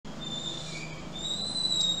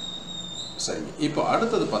சரிங்க. இப்போ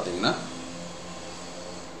அடுத்தது பார்த்தீங்கன்னா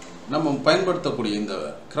நம்ம பயன்படுத்தக்கூடிய இந்த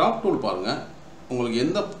கிராப் டூல் பாருங்கள். உங்களுக்கு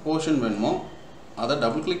எந்த போர்ஷன் வேணுமோ அதை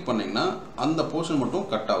டபுள் கிளிக் பண்ணிங்கன்னா அந்த போர்ஷன் மட்டும்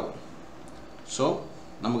கட் ஆகும். ஸோ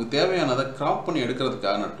நமக்கு தேவையானதை கிராப் பண்ணி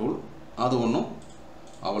எடுக்கிறதுக்கான டூல். அது ஒன்றும்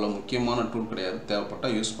அவ்வளோ முக்கியமான டூல் கிடையாது.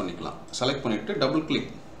 தேவைப்பட்டால் யூஸ் பண்ணிக்கலாம். செலக்ட் பண்ணிவிட்டு டபுள்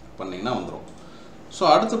கிளிக் பண்ணிங்கன்னா வந்துடும். ஸோ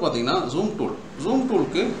அடுத்து பார்த்தீங்கன்னா ஜூம் டூல். ஜூம்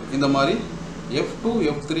டூலுக்கு இந்த மாதிரி F2,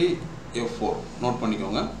 F3, F4 நோட்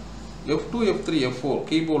பண்ணிக்கோங்க. F2, F3, F4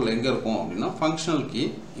 கீபோர்டில் எங்கே இருக்கும் அப்படின்னா ஃபங்க்ஷனல் கீ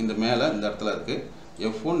இந்த மேலே இந்த இடத்துல இருக்குது.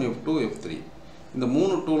 F1, F2, F3 இந்த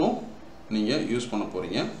 3 டூலும் நீங்கள் யூஸ் பண்ண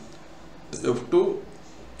போகிறீங்க. F2,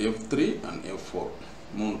 F3 and F4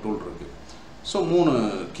 3 tool இருக்குது. ஸோ 3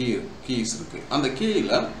 கீஸ் இருக்குது. அந்த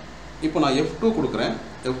கீயில் இப்போ நான் F2 கொடுக்குறேன்.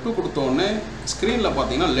 F2 கொடுத்தோடனே ஸ்க்ரீனில்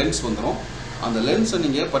பார்த்தீங்கன்னா லென்ஸ் வந்துடும். அந்த லென்ஸை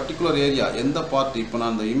நீங்கள் பர்டிகுலர் ஏரியா எந்த பார்ட், இப்போ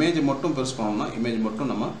நான் அந்த இமேஜை மட்டும் பெருசு பண்ணோம்னா இமேஜ் மட்டும்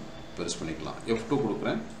நம்ம பெருசு பண்ணிக்கலாம். F2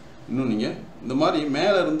 கொடுக்குறேன். இன்னும் நீங்கள் இந்த மாதிரி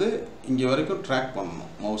மேலேருந்து இங்கே வரைக்கும் ட்ராக்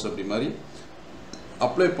பண்ணணும். மவுஸ் அப்படி மாதிரி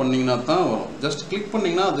அப்ளை பண்ணிங்கன்னா தான் வரும். ஜஸ்ட் கிளிக்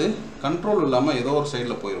பண்ணிங்கன்னா அது கண்ட்ரோல் இல்லாமல் ஏதோ ஒரு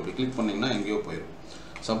சைடில் போயிடும். இப்படி கிளிக் பண்ணிங்கன்னா எங்கேயோ போயிடும்.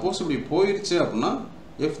 சப்போஸ் இப்படி போயிடுச்சு அப்படின்னா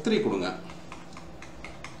F3 கொடுங்க.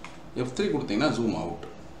 F3 கொடுத்தீங்கன்னா zoom out.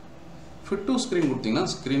 Fit to screen கொடுத்தீங்கன்னா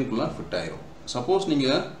ஸ்க்ரீனுக்குள்ளே ஃபிட் ஆயிரும். சப்போஸ்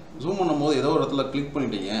நீங்கள் ஜூம் பண்ணும்போது ஏதோ ஒரு இடத்துல கிளிக்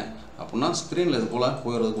பண்ணிட்டீங்க அப்படின்னா ஸ்க்ரீனில் இது போல்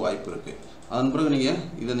போயிடுறதுக்கு வாய்ப்பு இருக்குது. அதன் பிறகு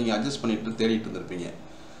இதை நீங்கள் அட்ஜஸ்ட் பண்ணிட்டு தேடிட்டு இருந்திருப்பீங்க.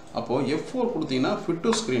 அப்போது F4 கொடுத்தீங்கன்னா ஃபிட்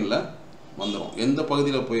டு ஸ்க்ரீனில் வந்துடும். எந்த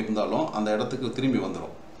பகுதியில் போயிருந்தாலும் அந்த இடத்துக்கு திரும்பி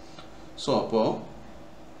வந்துடும். ஸோ அப்போது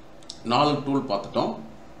 4 டூல் பார்த்துட்டோம்.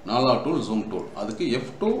 4ஆவது டூல் ஜூம் டூல். அதுக்கு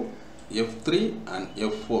F2, F3 and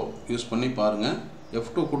F4 use பண்ணி பாருங்கள்.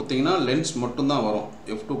 F2 கொடுத்தீங்கன்னா லென்ஸ் மட்டும்தான் வரும்.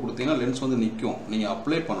 F2 கொடுத்தீங்கன்னா லென்ஸ் வந்து நிற்கும். நீங்கள்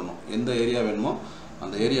அப்ளை பண்ணணும். எந்த ஏரியா வேணுமோ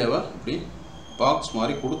அந்த ஏரியாவை இப்படி பாக்ஸ்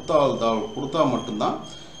மாதிரி கொடுத்தா மட்டும்தான்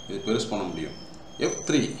இது பெருசு பண்ண முடியும்.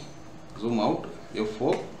 F3 zoom out,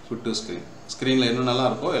 F4 fit to screen. ஸ்க்ரீனில் என்னென்னலாம்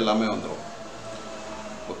இருக்கோ எல்லாமே வந்துடும்.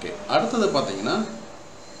 ஓகே, அடுத்தது பார்த்தீங்கன்னா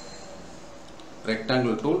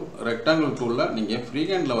ரெக்டாங்கிள் டூல். ரெக்டாங்கிள் டூலில் நீங்கள் ஃப்ரீ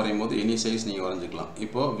ஹேண்டில் வரையும் போது எனி சைஸ் நீங்கள் வரைஞ்சிக்கலாம்.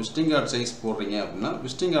 இப்போது விசிட்டிங் கார்டு சைஸ் போடுறீங்க அப்படின்னா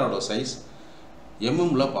விசிட்டிங் கார்டோட சைஸ்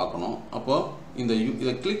எம்எம்ல பார்க்கணும். அப்போது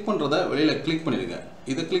இதை கிளிக் பண்ணுறத வெளியில் கிளிக் பண்ணிடுங்க.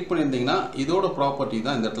 இதை கிளிக் பண்ணியிருந்தீங்கன்னா இதோட ப்ராப்பர்ட்டி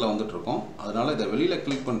தான் இந்த இடத்துல வந்துட்டுருக்கோம். அதனால் இதை வெளியில்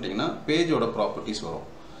கிளிக் பண்ணிட்டீங்கன்னா பேஜோட ப்ராப்பர்ட்டிஸ் வரும்.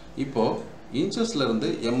 இப்போது இன்ச்சஸ்லேருந்து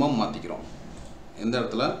எம்எம் மாற்றிக்கிறோம். எந்த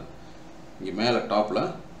இடத்துல இங்கே மேலே டாப்பில்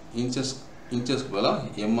இன்ச்சஸ்க்கு பதிலாக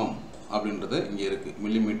எம்எம் அப்படின்றது இங்கே இருக்குது.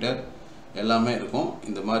 மில்லிமீட்டர் எல்லாமே இருக்கும்.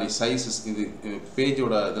 இந்த மாதிரி சைஸஸ் இது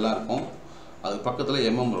பேஜோட இதெல்லாம் இருக்கும். அது பக்கத்தில்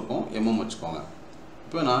எம்எம் இருக்கும். எம்எம் வச்சுக்கோங்க.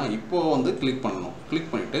 இப்போ நான் இப்போது கிளிக் பண்ணணும்.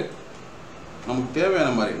 கிளிக் பண்ணிவிட்டு நமக்கு தேவையான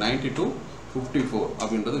மாதிரி 92, 54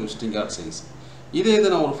 அப்படின்றது விசிட்டிங் கார்டு சைஸ். இதை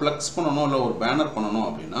நான் ஒரு ஃப்ளெக்ஸ் பண்ணணும் இல்லை ஒரு பேனர் பண்ணணும்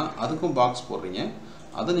அப்படின்னா அதுக்கும் பாக்ஸ் போடுறீங்க.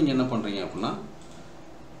 அதை நீங்கள் என்ன பண்ணுறீங்க அப்படின்னா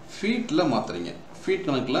ஃபீட்டில் மாற்றுறீங்க. ஃபீட்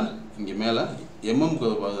கணக்கில் இங்கே மேலே எம்எம்க்கு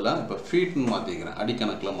பதிலாக இப்போ ஃபீட்னு மாற்றிக்கிறேன். அடி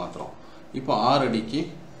கணக்கில் மாற்றுறோம். இப்போ 6 அடிக்கு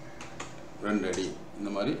 2 அடி இந்த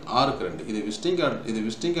மாதிரி 6க்கு 2. இது விசிட்டிங்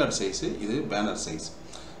கார்டு சைஸு, இது பேனர் சைஸ்.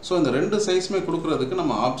 ஸோ இந்த 2 சைஸுமே கொடுக்குறதுக்கு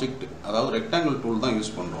நம்ம ஆப்ஜெக்ட் அதாவது ரெக்டாங்கிள் டூல் தான்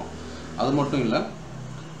யூஸ் பண்ணுறோம். அது மட்டும் இல்லை,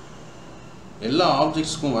 எல்லா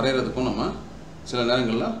ஆப்ஜெக்ட்ஸுக்கும் வரைகிறதுக்கும் நம்ம சில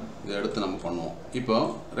நேரங்களில் இதை எடுத்து நம்ம பண்ணுவோம். இப்போ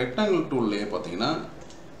ரெக்டாங்கிள் டூல்லையே பார்த்தீங்கன்னா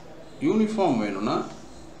யூனிஃபார்ம் வேணும்னா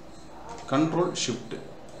கண்ட்ரோல்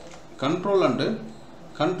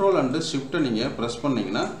அண்டு ஷிஃப்ட்டை நீங்கள் ப்ரெஸ்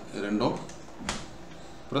பண்ணிங்கன்னா ரெண்டும்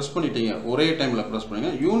ப்ரெஸ் பண்ணிட்டீங்க. ஒரே டைமில் ப்ரெஸ்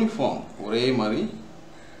பண்ணிங்கன்னா யூனிஃபார்ம் ஒரே மாதிரி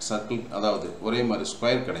சர்க்கிள் அதாவது ஒரே மாதிரி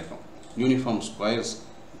ஸ்கொயர் கிடைக்கும். யூனிஃபார்ம் ஸ்கொயர்ஸ்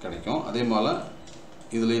கிடைக்கும். அதே மாதிரி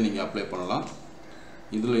இதுலேயும் நீங்கள் அப்ளை பண்ணலாம்.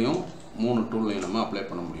 இதுலேயும் 3 டூல்லையும் நம்ம அப்ளை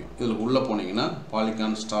பண்ண முடியும். இதில் உள்ளே போனீங்கன்னா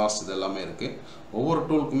பாலிகான், ஸ்டார்ஸ் இது எல்லாமே இருக்குது. ஒவ்வொரு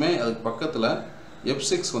டூலுக்குமே அதுக்கு பக்கத்தில்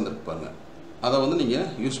F6 வந்துருக்கு பாருங்கள். அதை நீங்கள்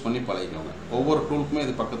யூஸ் பண்ணி பழகிக்கோங்க. ஒவ்வொரு டூலுக்குமே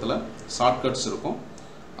இது பக்கத்தில் ஷார்ட்கட்ஸ் இருக்கும்.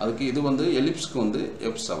 அதுக்கு இது எலிப்ஸ்க்கு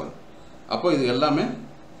F7. அப்போ இது எல்லாமே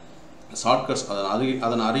ஷார்ட்கட்ஸ்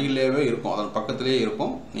அதன் அருகிலேயே இருக்கும். அதன் பக்கத்திலே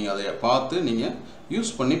இருக்கும். நீங்கள் அதை பார்த்து நீங்கள்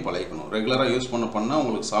யூஸ் பண்ணி பழகிக்கணும். ரெகுலராக யூஸ் பண்ணால்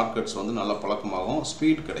உங்களுக்கு ஷார்ட்கட்ஸ் நல்ல பழக்கமாகும்,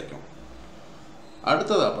 ஸ்பீட் கிடைக்கும்.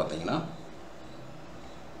 அடுத்ததாக பார்த்தீங்கன்னா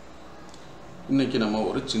இன்றைக்கி நம்ம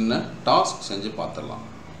ஒரு சின்ன டாஸ்க் செஞ்சு பார்த்துடலாம்.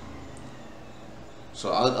 ஸோ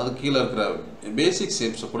அது கீழே இருக்கிற பேசிக்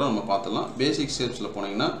ஷேப்ஸை கூட நம்ம பார்த்துடலாம். பேசிக் ஷேப்ஸில்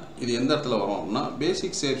போனீங்கன்னா இது எந்த இடத்துல வரும் அப்படின்னா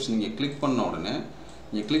பேசிக் ஷேப்ஸ் நீங்கள் கிளிக் பண்ண உடனே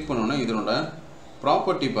இதனோட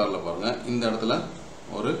ப்ராப்பர்ட்டி பாரில் பாருங்கள். இந்த இடத்துல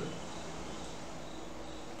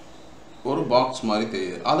ஒரு பாக்ஸ் மாதிரி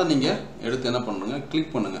தெரியுது. அதை நீங்கள் எடுத்து என்ன பண்ணுங்க,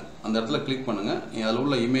 கிளிக் பண்ணுங்கள். அந்த இடத்துல கிளிக் பண்ணுங்கள். அதில்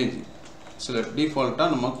உள்ள இமேஜ் சில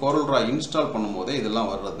டிஃபால்ட்டாக நம்ம CorelDraw இன்ஸ்டால் பண்ணும்போதே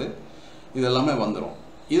இதெல்லாம் வர்றது, இதெல்லாமே வந்துடும்.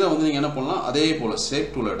 இதை நீங்கள் என்ன பண்ணலாம், அதே போல்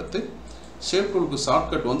ஷேப் டூல் எடுத்து ஷேப் டூலுக்கு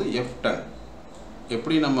ஷார்ட்கட் F10.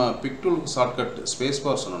 எப்படி நம்ம பிக் டூலுக்கு ஷார்ட்கட் ஸ்பேஸ்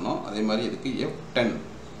பார் சொன்னோம் அதே மாதிரி இதுக்கு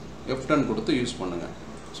F10 கொடுத்து யூஸ் பண்ணுங்கள்.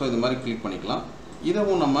 ஸோ இது மாதிரி கிளிக் பண்ணிக்கலாம்.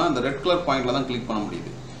 இதுவும் நம்ம அந்த ரெட் கலர் பாயிண்டில் தான் கிளிக் பண்ண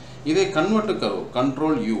முடியுது. இதே கன்வெர்ட் கர்வ்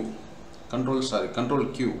கண்ட்ரோல்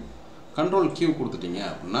Q கொடுத்துட்டீங்க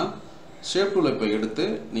அப்படின்னா ஷேப் டூலை இப்போ எடுத்து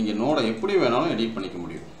நீங்கள் நோடை எப்படி வேணாலும் எடிட் பண்ணிக்க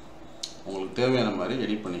முடியும். உங்களுக்கு தேவையான மாதிரி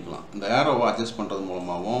எடிட் பண்ணிக்கலாம். இந்த ஏரோவை அட்ஜஸ்ட் பண்ணுறது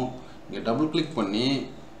மூலமாகவும் இங்கே டபுள் கிளிக் பண்ணி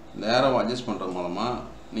இந்த ஏரோவை அட்ஜஸ்ட் பண்ணுறது மூலமாக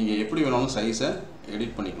நீங்கள் எப்படி வேணாலும் சைஸை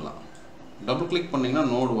எடிட் பண்ணிக்கலாம். டபுள் கிளிக் பண்ணிங்கன்னா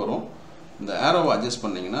நோடு வரும். இந்த ஏரோவை அட்ஜஸ்ட்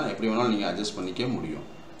பண்ணிங்கன்னா எப்படி வேணாலும் நீங்கள் அட்ஜஸ்ட் பண்ணிக்க முடியும்.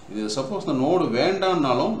 இது சப்போஸ் இந்த நோடு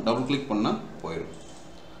வேண்டான்னாலும் டபுள் கிளிக் பண்ணால் போயிடும்.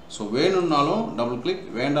 ஸோ வேணும்னாலும் டபுள் கிளிக்,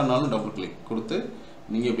 வேண்டாம்னாலும் டபுள் கிளிக் கொடுத்து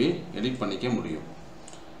நீங்கள் இப்படி எடிட் பண்ணிக்க முடியும்.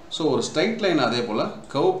 ஸோ ஒரு ஸ்ட்ரைட் லைன் அதே போல்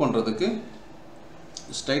கர்வ் பண்ணுறதுக்கு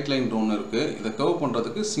ஸ்ட்ரைட் லைன் ஒன்று இருக்குது. இதை கர்வ்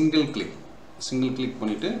பண்ணுறதுக்கு சிங்கிள் கிளிக்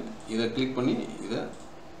பண்ணிவிட்டு இதை கிளிக் பண்ணி இதை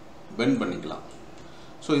பெண்ட் பண்ணிக்கலாம்.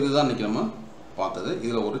 ஸோ இதுதான் இன்றைக்கி நம்ம பார்த்தது.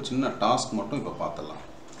 இதில் ஒரு சின்ன டாஸ்க் மட்டும் இப்போ பார்த்துடலாம்.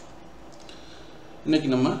 இன்றைக்கி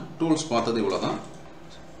நம்ம டூல்ஸ் பார்த்தது இவ்வளோ தான்.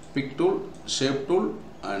 Big tool, shape tool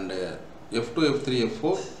and F2, F3,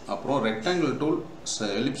 F4, அப்புறம் ரெக்டாங்கிள் டூல்,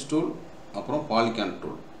 எலிப்ஸ் டூல், அப்புறம்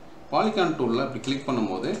பாலிகான் டூலில் இப்படி கிளிக்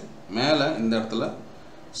பண்ணும்போது மேலே இந்த இடத்துல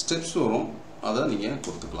ஸ்டெப்ஸ் வரும். அதை நீங்கள்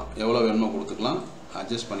கொடுத்துக்கலாம். எவ்வளோ வேணுமோ கொடுத்துக்கலாம்.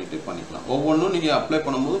 அட்ஜஸ்ட் பண்ணிக்கலாம். ஒவ்வொன்றும் நீங்கள் அப்ளை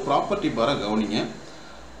பண்ணும்போது ப்ராப்பர்ட்டி பாரை கவனிங்க.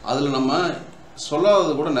 அதில் நம்ம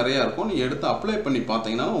சொல்லாதது கூட நிறையா இருக்கும். நீங்கள் எடுத்து அப்ளை பண்ணி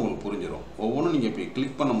பார்த்தீங்கன்னா உங்களுக்கு புரிஞ்சிடும். ஒவ்வொன்றும் நீங்கள் இப்படி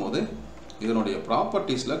கிளிக் பண்ணும்போது இதனுடைய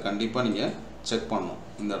ப்ராப்பர்ட்டிஸில் கண்டிப்பாக நீங்கள் செக் பண்ணணும்.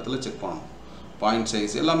 இந்த இடத்துல செக் பண்ணணும். பாயிண்ட்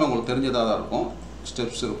சைஸ் எல்லாமே உங்களுக்கு தெரிஞ்சதாக தான் இருக்கும்.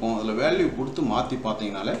 ஸ்டெப்ஸ் இருக்கும். அதில் வேல்யூ கொடுத்து மாற்றி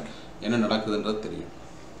பார்த்தீங்கனாலே என்ன நடக்குதுன்றது தெரியும்.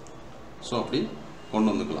 ஸோ அப்படி கொண்டு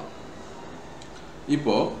வந்துக்கலாம்.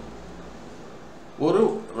 இப்போது ஒரு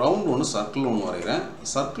ரவுண்ட் ஒன்று சர்க்கிள் ஒன்று வரைகிறேன்.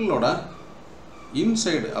 சர்க்கிளோட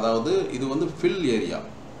இன்சைடு, அதாவது இது வந்து ஃபில் ஏரியா,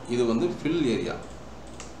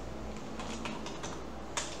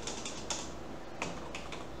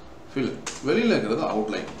 வெளியில் இருக்கிறது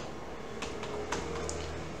அவுட்லைன்.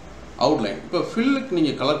 இப்போ ஃபில்லுக்கு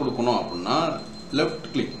நீங்கள் கலர் கொடுக்கணும் அப்படின்னா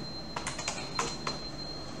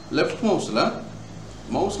லெஃப்ட் மவுஸில்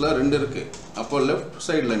 2 இருக்குது. அப்போ லெஃப்ட்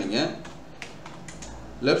சைடில்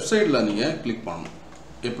நீங்கள் கிளிக் பண்ணணும்.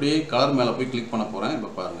 எப்படி கலர் மேலே போய் கிளிக் பண்ண போகிறேன். இப்போ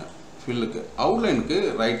பாருங்கள், ஃபில்லுக்கு அவுட்லைனுக்கு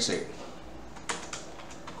ரைட் சைடு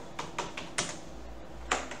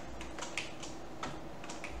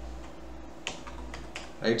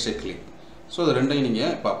கிளிக். ஸோ இது ரெண்டையும்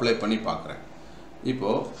நீங்கள் இப்போ அப்ளை பண்ணி பார்க்குறேன்.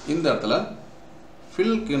 இப்போது இந்த இடத்துல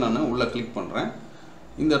ஃபில்லுக்கு நான் உள்ளே கிளிக் பண்ணுறேன்.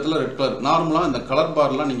 இந்த இடத்துல ரெட் கலர் நார்மலாக இந்த கலர்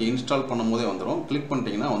பார்லாம் நீங்கள் இன்ஸ்டால் பண்ணும் போதே வந்துடும். கிளிக்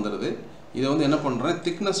பண்ணிட்டீங்கன்னா வந்துடுது. இதை வந்து என்ன பண்ணுறேன்,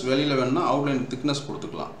 திக்னஸ் வெளியில் வேணும்னா அவுட்லைன் திக்னஸ்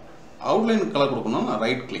கொடுத்துக்கலாம். அவுட்லைன் கலர் கொடுக்கணும்னா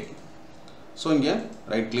ரைட் கிளிக். ஸோ இங்கே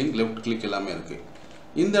ரைட் கிளிக், லெஃப்ட் கிளிக் எல்லாமே இருக்குது.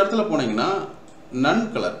 இந்த இடத்துல போனீங்கன்னா நன்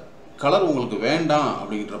கலர் உங்களுக்கு வேண்டாம்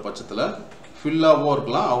அப்படிங்கிற பட்சத்தில் ஃபில்லாகவும்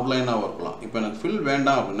இருக்கலாம், அவுட்லைனாகவும் இருக்கலாம். இப்போ எனக்கு ஃபில்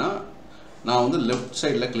வேண்டாம் அப்படின்னா நான் வந்து லெஃப்ட்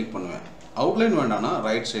சைடில் கிளிக் பண்ணுவேன். அவுட்லைன் வேண்டாம்னா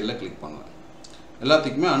ரைட் சைடில் கிளிக் பண்ணுவேன்.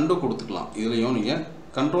 எல்லாத்துக்குமே அண்டு கொடுத்துக்கலாம். இதுலேயும் நீங்கள்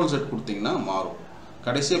கண்ட்ரோல் செட் கொடுத்தீங்கன்னா மாறும்.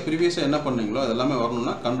 கடைசியாக ப்ரீவியஸாக என்ன பண்ணீங்களோ அது எல்லாமே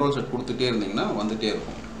வரணும்னா கண்ட்ரோல் செட் கொடுத்துட்டே இருந்தீங்கன்னா வந்துகிட்டே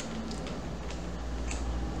இருக்கும்.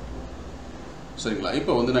 சரிங்களா?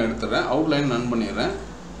 இப்போ வந்து நான் எடுத்துடுறேன். அவுட்லைன் நன் பண்ணிடுறேன்.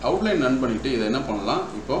 அவுட்லைன் நன் பண்ணிவிட்டு இதை என்ன பண்ணலாம்,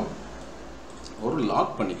 இப்போது ஒரு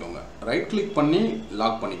லாக் பண்ணிக்கோங்க. ரைட் கிளிக் பண்ணி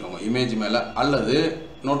லாக் பண்ணிக்கோங்க இமேஜ் மேலே, அல்லது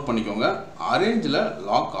நோட் பண்ணிக்கோங்க அரேஞ்சில்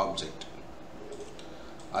லாக் ஆப்ஜெக்ட்.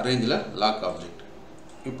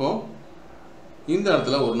 இப்போது இந்த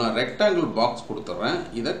இடத்துல ஒரு நான் ரெக்டாங்கிள் பாக்ஸ் கொடுத்துட்றேன்.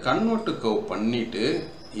 இதை கன்வெர்ட் கர்வ் பண்ணிவிட்டு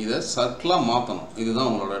இதை சர்க்கிளாக மாற்றணும். இதுதான்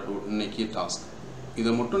உங்களோட இன்னைக்கு டாஸ்க்.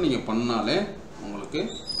 இதை மட்டும் நீங்கள் பண்ணாலே உங்களுக்கு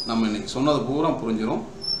நம்ம இன்றைக்கி சொன்னது பூரா புரிஞ்சிடும்.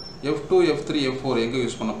 F2, F3, F4 எங்கே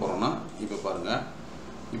யூஸ் பண்ண போகிறோன்னா இப்போ பாருங்கள்.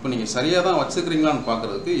 இப்போ நீங்கள் சரியாக தான் வச்சுக்கிறீங்களான்னு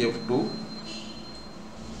பார்க்குறதுக்கு F2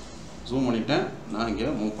 ஜூம் பண்ணிட்டேன். நான் இங்கே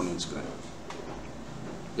மூவ் பண்ணி வச்சுக்கிறேன்.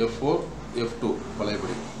 F4, F2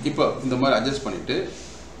 பழையபடி. இப்போ இந்த மாதிரி அட்ஜஸ்ட் பண்ணிவிட்டு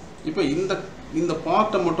இப்போ இந்த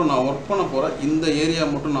பார்ட்டை மட்டும் நான் ஒர்க் பண்ண போகிறேன். இந்த ஏரியா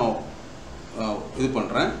மட்டும் நான் இது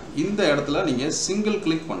பண்ணுறேன். இந்த இடத்துல நீங்கள் சிங்கிள்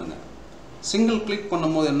கிளிக் பண்ணுங்கள். சிங்கிள் கிளிக்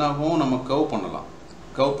பண்ணும்போது என்னாகும், நம்ம கர்வ் பண்ணலாம்.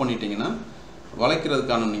 கர்வ் பண்ணிட்டீங்கன்னா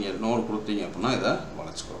வளைக்கிறதுக்கான நீங்கள் நோடு கொடுத்தீங்க அப்படின்னா இதை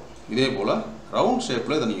வளைச்சிக்கிறோம். இதே போல் ரவுண்ட்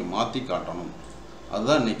ஷேப்பில் இதை நீங்கள் மாற்றி காட்டணும்.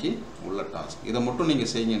 அதுதான் இன்றைக்கி உள்ள டாஸ்க். இதை மட்டும்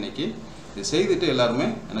நீங்கள் செய்யுங்க இன்றைக்கி. இதை செய்துட்டு எல்லாருமே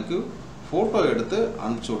எனக்கு ஃபோட்டோ எடுத்து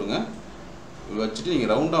அனுப்பிச்சி விடுங்க. வச்சுட்டு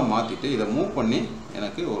நீங்கள் ரவுண்டாக மாற்றிட்டு இதை மூவ் பண்ணி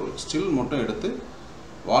எனக்கு ஒரு ஸ்டில் மட்டும் எடுத்து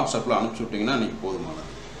வாட்ஸ்அப்பில் அனுப்பிச்சி விட்டிங்கன்னா இன்றைக்கி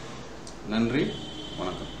போதுமானது. நன்றி,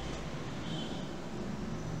 வணக்கம்.